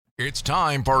It's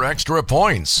time for Extra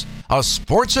Points, a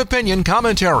sports opinion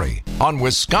commentary on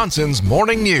Wisconsin's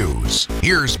morning news.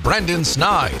 Here's Brendan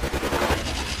Snide.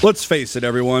 Let's face it,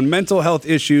 everyone. Mental health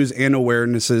issues and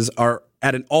awarenesses are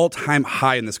at an all-time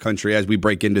high in this country as we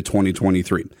break into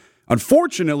 2023.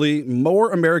 Unfortunately,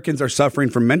 more Americans are suffering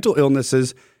from mental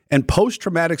illnesses and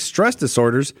post-traumatic stress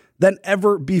disorders than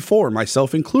ever before,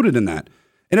 myself included in that.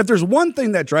 And if there's one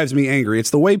thing that drives me angry, it's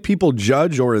the way people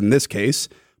judge, or in this case,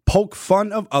 poke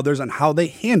fun of others on how they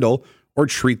handle or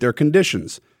treat their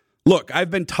conditions. Look,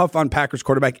 I've been tough on Packers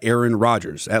quarterback Aaron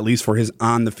Rodgers, at least for his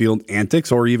on-the-field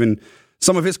antics or even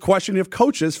some of his questioning of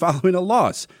coaches following a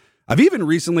loss. I've even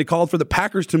recently called for the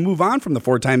Packers to move on from the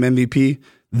four-time MVP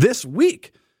this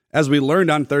week. As we learned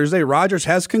on Thursday, Rodgers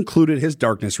has concluded his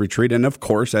darkness retreat, and of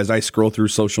course, as I scroll through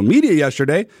social media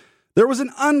yesterday, there was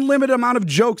an unlimited amount of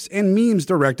jokes and memes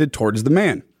directed towards the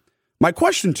man. My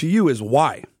question to you is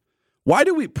why? Why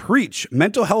do we preach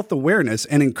mental health awareness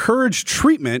and encourage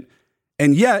treatment,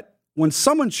 and yet, when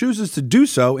someone chooses to do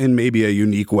so in maybe a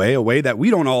unique way, a way that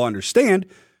we don't all understand,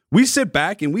 we sit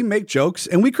back and we make jokes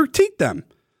and we critique them?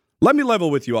 Let me level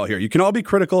with you all here. You can all be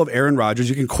critical of Aaron Rodgers.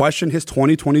 You can question his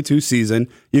 2022 season.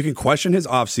 You can question his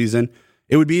offseason.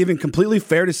 It would be even completely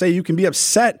fair to say you can be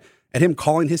upset at him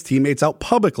calling his teammates out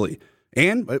publicly.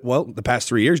 And, well, the past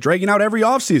 3 years, dragging out every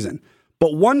offseason.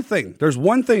 But there's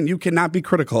one thing you cannot be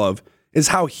critical of, is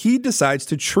how he decides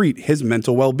to treat his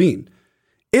mental well-being.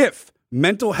 If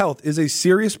mental health is a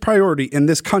serious priority in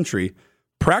this country,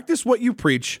 practice what you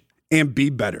preach and be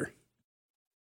better.